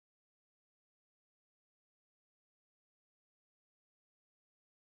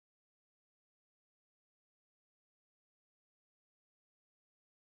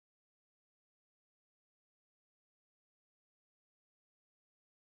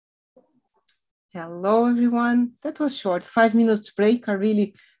Hello, everyone. That was short, 5 minutes break. I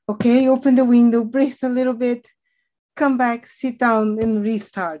really, okay, open the window, breathe a little bit, come back, sit down and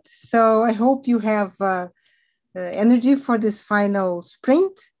restart. So I hope you have energy for this final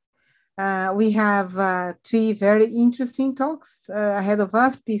sprint. We have 3 very interesting talks ahead of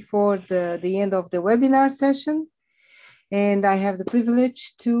us before the end of the webinar session. And I have the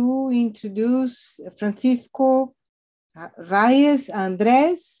privilege to introduce Francisco Reyes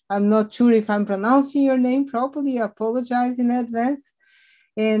Andrés. I'm not sure if I'm pronouncing your name properly. I apologize in advance.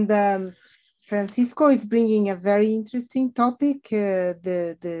 And Francisco is bringing a very interesting topic.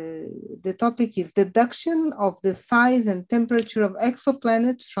 The topic is deduction of the size and temperature of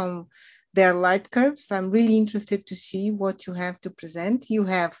exoplanets from their light curves. I'm really interested to see what you have to present. You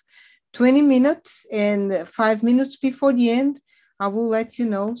have 20 minutes and 5 minutes before the end. I will let you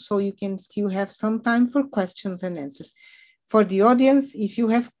know so you can still have some time for questions and answers. For the audience, if you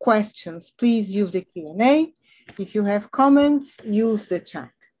have questions, please use the Q&A. If you have comments, use the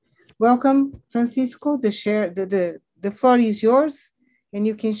chat. Welcome, Francisco. The floor is yours, and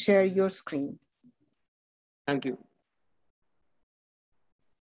you can share your screen. Thank you.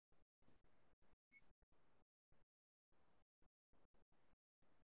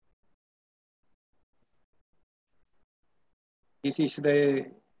 This is the...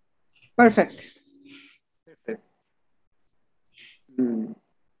 Perfect. Perfect.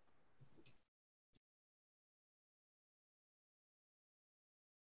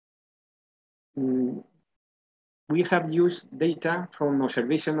 We have used data from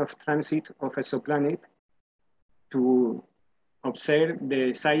observation of transit of exoplanet to observe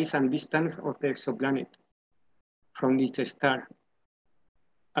the size and distance of the exoplanet from its star,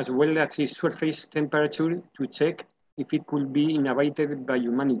 as well as its surface temperature to check if it could be inhabited by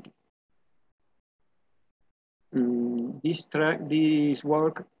humanity. This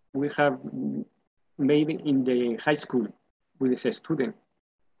work we have made in the high school with a student.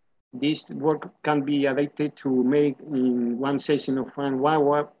 This work can be adapted to make in one session of 1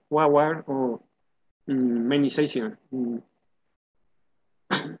 hour or in many sessions.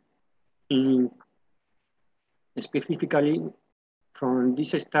 Specifically, from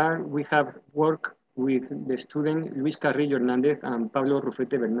this star, we have worked with the student Luis Carrillo Hernández and Pablo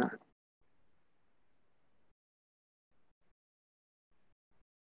Rufete Bernard.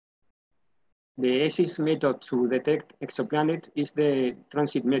 The easiest method to detect exoplanets is the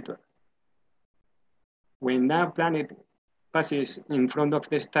transit method. When a planet passes in front of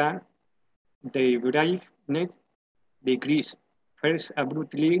the star, the brightness decreases first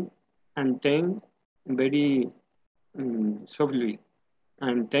abruptly and then very softly.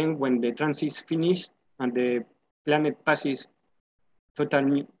 And then when the transit is finished and the planet passes total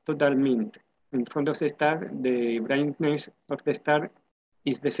mint in front of the star, the brightness of the star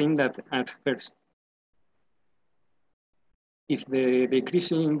is the same that at first. If the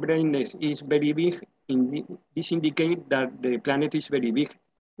decreasing brightness is very big, this indicates that the planet is very big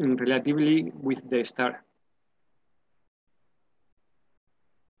relatively with the star.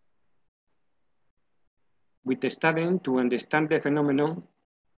 With the student, to understand the phenomenon,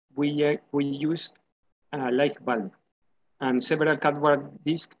 we used a light bulb and several cardboard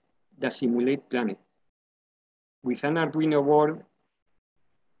discs that simulate planets. With an Arduino board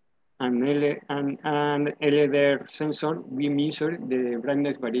and an LEDR sensor, we measure the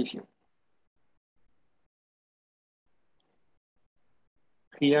brightness variation.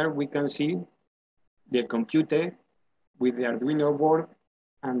 Here we can see the computer with the Arduino board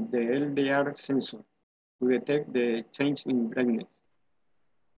and the LDR sensor to detect the change in brightness.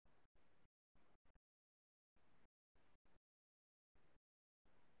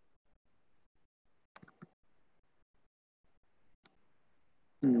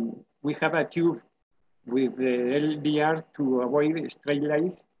 We have a tube with the LDR to avoid stray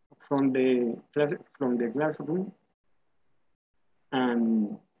light from the classroom.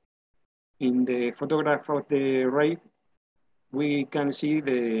 And in the photograph of the right, we can see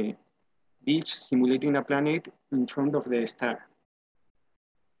the dish simulating a planet in front of the star.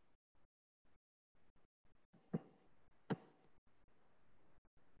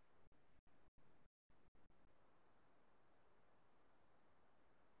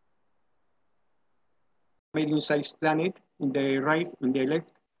 Medium-sized planet in the right, in the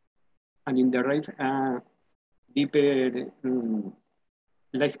left, and in the right, deeper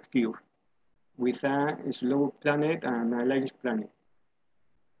light cube with a slow planet and a large planet.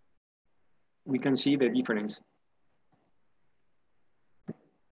 We can see the difference.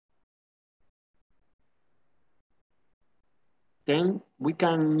 Then we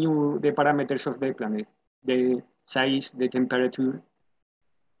can know the parameters of the planet, the size, the temperature.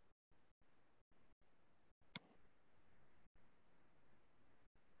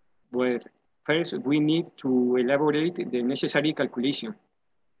 But first, we need to elaborate the necessary calculation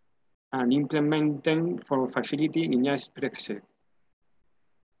and implement them for facility in a spreadsheet.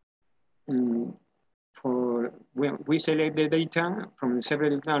 We select the data from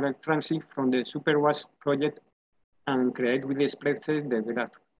several transits from the SuperWAS project and create with the spreadsheet the graph.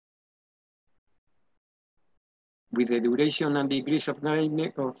 With the duration and degrees of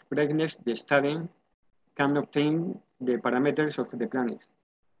brightness, the student can obtain the parameters of the planets.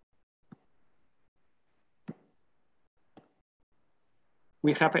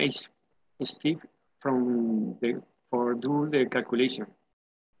 We have a step for do the calculation.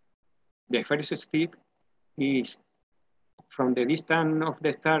 The first step is from the distance of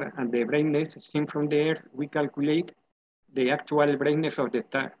the star and the brightness seen from the Earth, we calculate the actual brightness of the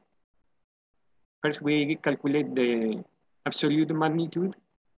star. First, we calculate the absolute magnitude,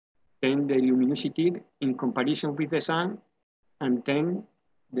 then the luminosity in comparison with the sun, and then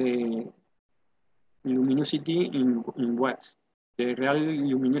the luminosity in watts, the real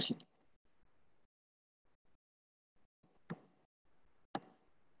luminosity.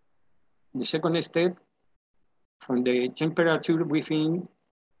 The second step, from the temperature, we find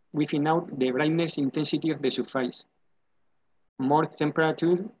out the brightness intensity of the surface. More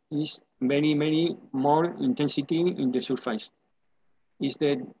temperature is very more intensity in the surface. Is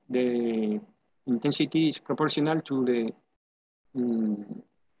that the intensity is proportional to the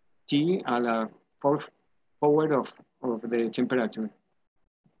T at the fourth power of the temperature.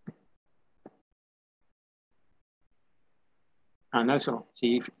 And also,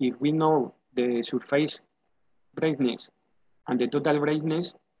 if we know the surface brightness and the total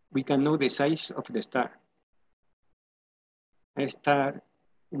brightness, we can know the size of the star. A star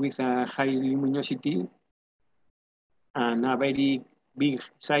with a high luminosity and a very big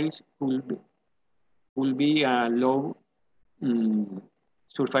size will be a low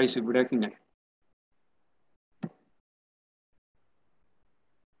surface brightness.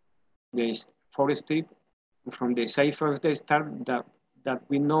 The fourth step, from the size of the star that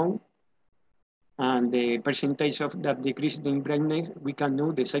we know and the percentage of that decrease in brightness, we can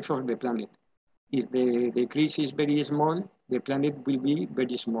know the size of the planet. If the decrease is very small, the planet will be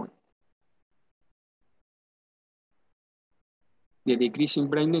very small. The decrease in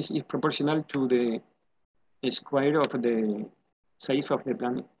brightness is proportional to the square of the size of the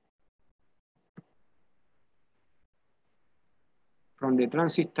planet. From the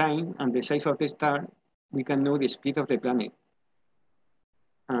transit time and the size of the star, we can know the speed of the planet.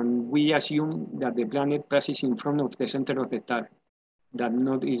 And we assume that the planet passes in front of the center of the star. That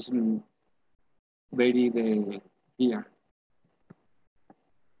node is very here.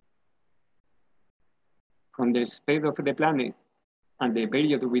 From the speed of the planet and the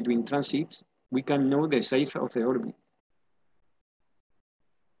period between transits, we can know the size of the orbit.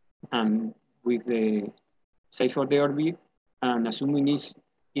 And with the size of the orbit, and assuming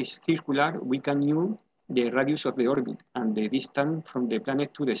it's circular, we can know the radius of the orbit and the distance from the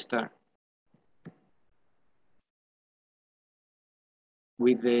planet to the star.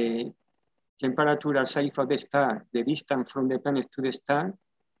 With the temperature and size of the star, the distance from the planet to the star,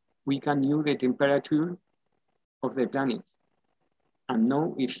 we can know the temperature of the planet and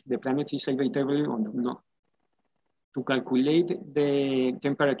know if the planet is habitable or not. To calculate the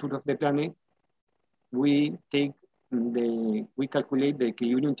temperature of the planet, we calculate the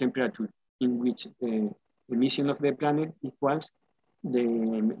equilibrium temperature, in which the emission of the planet equals the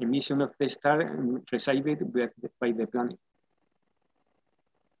emission of the star received by the planet.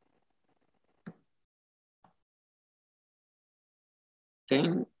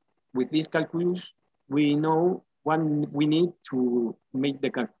 Then, with this calculus, we know what we need to make the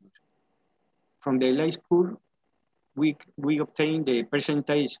calculus. From the light curve, we obtain the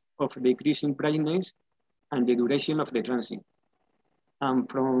percentage of decrease in brightness and the duration of the transit. And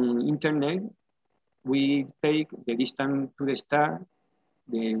from internet, we take the distance to the star,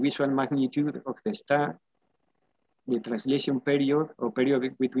 the visual magnitude of the star, the translation period or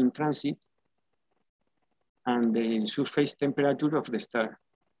period between transits, and the surface temperature of the star.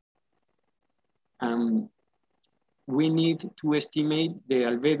 We need to estimate the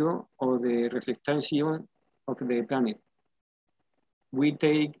albedo or the reflectation of the planet. We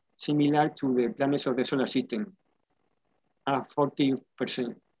take similar to the planets of the solar system, at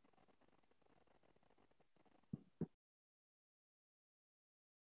 40%.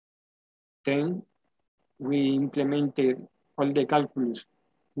 Then we implemented all the calculus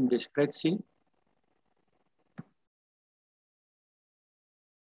in the spreadsheet.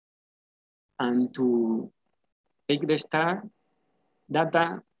 And to take the star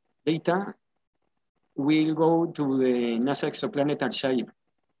data, we'll go to the NASA Exoplanet Archive.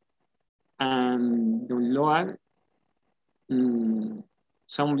 and the lower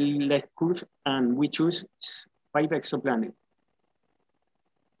some less curves, and we choose 5 exoplanets.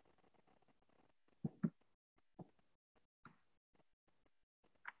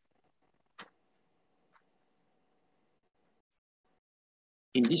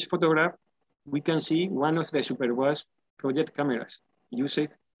 In this photograph, we can see one of the SuperWASP project cameras used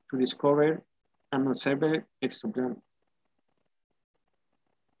to discover and observe exoplanets.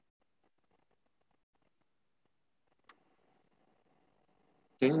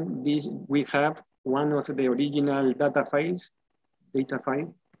 Then we have one of the original data files.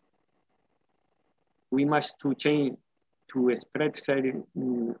 We must to change to a spreadsheet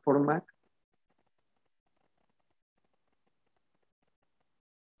format.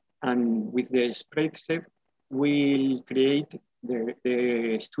 And with the spreadsheet, we'll create,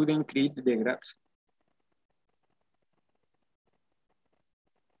 the student create the graphs.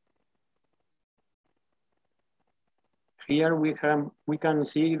 Here we can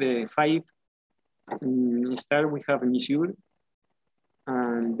see the 5 stars we have measured,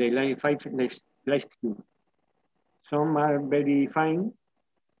 and the 5 light cube. Some are very fine,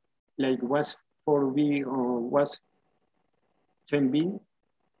 like WASP 4b or WASP 10b,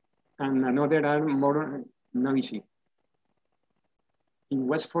 and another are more noisy. In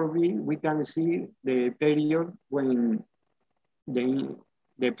WASP 4b, we can see the period when the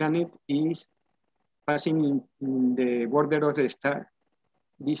planet is passing in the border of the star.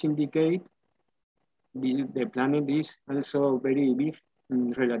 This indicates the planet is also very big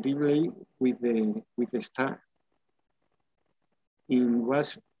relatively with the star. In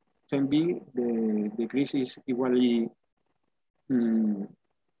WASP 10b, the decrease is equally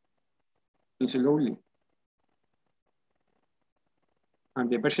slowly. And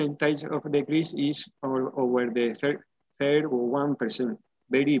the percentage of decrease is over the third or 1%,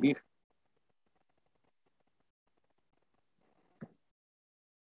 very big.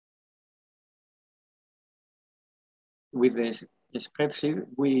 With the spreadsheet,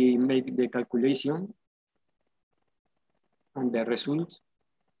 we make the calculation, and the results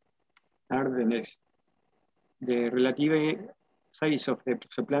are the next. The relative size of the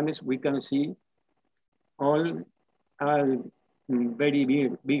exoplanets, we can see all are very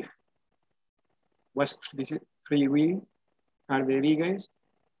big. WASP 3b are the biggest,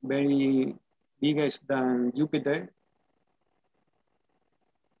 very biggest than Jupiter.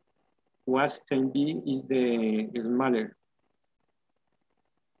 WASP 10b is the smaller.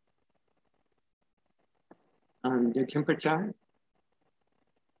 And the temperature,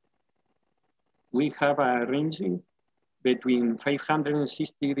 we have a range between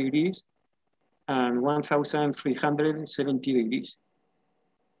 560 degrees and 1,370 degrees.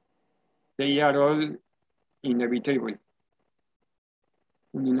 They are all inhabitable.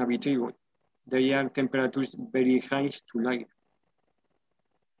 They are temperatures very high to life.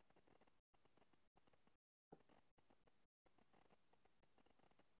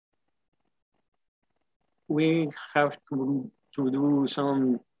 We have to do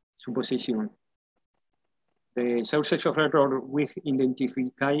some supposition. The sources of error we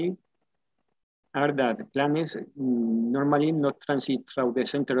identify are that planets normally not transit through the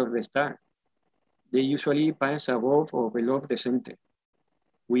center of the star. They usually pass above or below the center.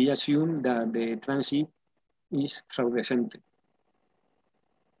 We assume that the transit is through the center.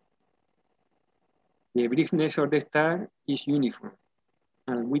 The brightness of the star is uniform,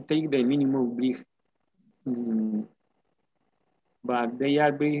 and we take the minimum brightness. But they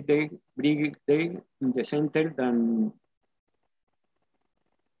are bigger in the center than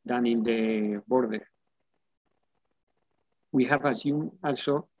in the border. We have assumed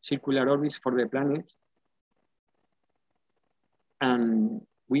also circular orbits for the planets, and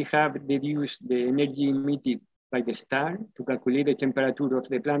we have deduced the energy emitted by the star to calculate the temperature of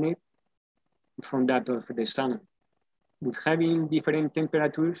the planet from that of the sun. With having different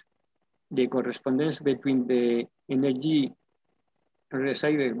temperatures, the correspondence between the energy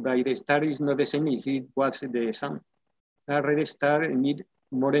received by the star is not the same if it was the sun. A red star emits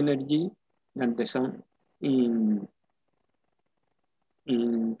more energy than the sun in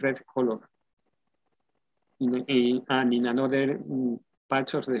red color, and in another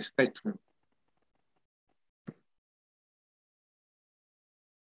parts of the spectrum.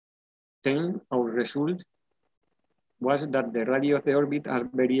 Then our result was that the radius of the orbit are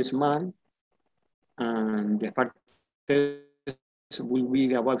very small, and the particles will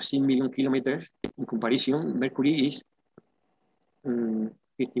be about 6 million kilometers. In comparison, Mercury is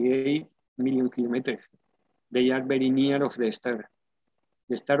 58 million kilometers. They are very near of the star.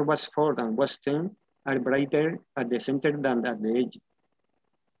 The star WASP 4 and WASP 10 are brighter at the center than at the edge.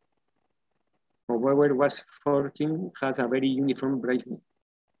 However, was 14 has a very uniform brightness.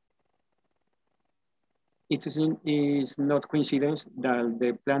 It is not coincidence that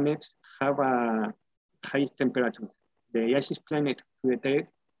the planets have a high temperature. The icy planet to the Earth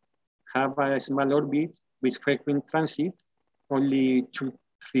have a small orbit with frequent transit, only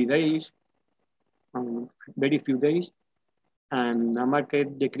 2-3 days, very few days, and a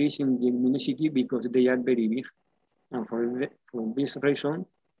marked decrease in luminosity because they are very big. And for this reason,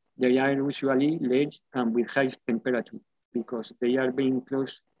 they are usually large and with high temperature because they are being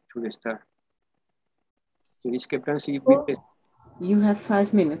close to the star. The discrepancy with the... You have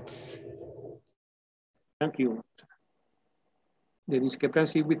 5 minutes. Thank you. The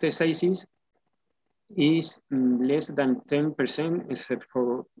discrepancy with the sizes is less than 10%, except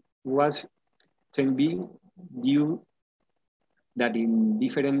for was 10B, due that in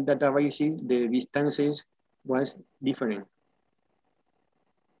different databases, the distances was different.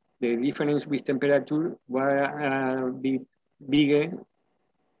 The difference with temperature was a bit bigger.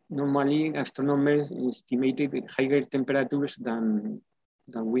 Normally, astronomers estimated higher temperatures than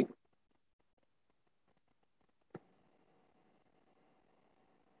we.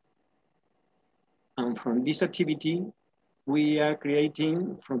 And from this activity, we are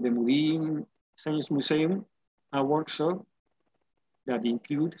creating from the Marine Science Museum a workshop that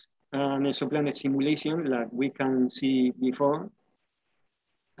includes an exoplanet simulation like we can see before,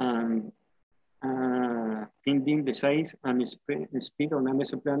 and finding the size and speed on an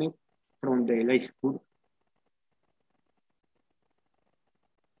exoplanet from the light curve.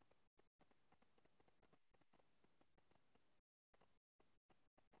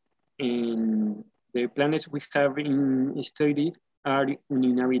 And the planets we have studied are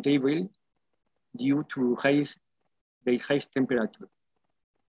uninhabitable due to the highest temperature.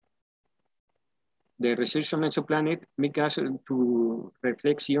 The research on exoplanet makes us to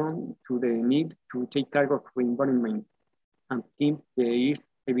reflection to the need to take care of the environment and keep the Earth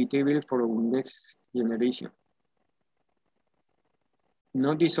habitable for our next generation.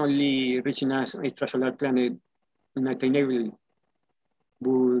 Not this only reaching us extrasolar planet unattainable,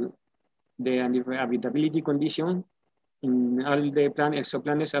 but the habitability condition in all the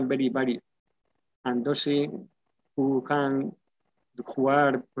exoplanets are very varied. And those who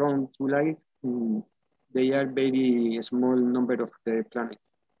are prone to life, they are very small number of the planets.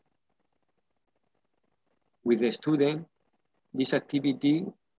 With the student, this activity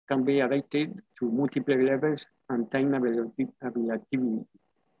can be adapted to multiple levels and time availability.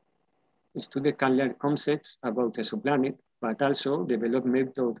 The student can learn concepts about exoplanet, but also develop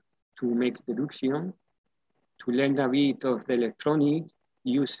methods to make deduction, to learn a bit of the electronics,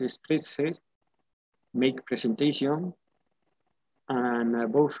 use spreadsheets, make presentation, and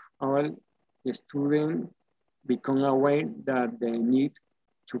above all, the student become aware that they need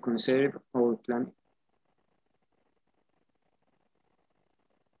to conserve our planet.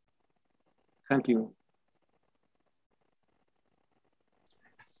 Thank you.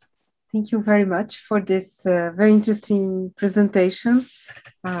 Thank you very much for this very interesting presentation,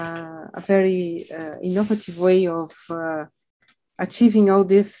 a very innovative way of achieving all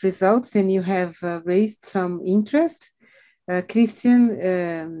these results, and you have raised some interest.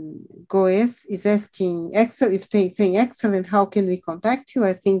 Christian Goes is asking, is saying, excellent, how can we contact you?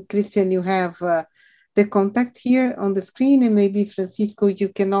 I think, Christian, you have the contact here on the screen, and maybe Francisco, you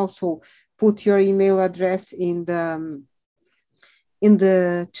can also put your email address in the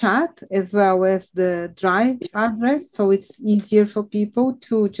chat, as well as the Drive address, so it's easier for people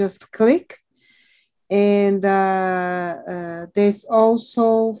to just click. And there's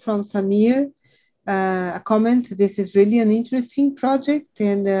also from Samir a comment. This is really an interesting project,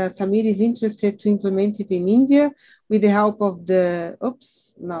 and Samir is interested to implement it in India with the help of the,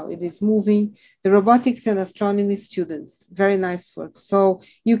 oops, no, it is moving, the robotics and astronomy students. Very nice work. So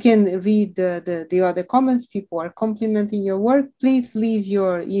you can read the other comments. People are complimenting your work. Please leave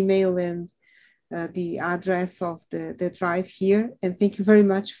your email and the address of the Drive here. And thank you very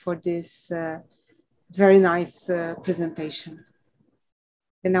much for this very nice presentation.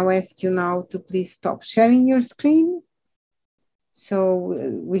 And I'll ask you now to please stop sharing your screen, so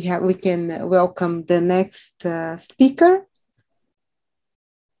we can welcome the next speaker.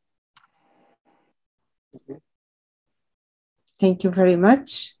 Thank you very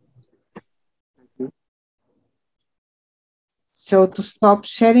much. So to stop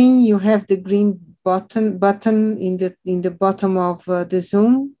sharing, you have the green button in the bottom of the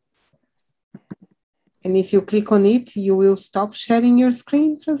Zoom. And if you click on it, you will stop sharing your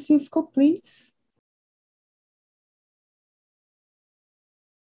screen, Francisco, please.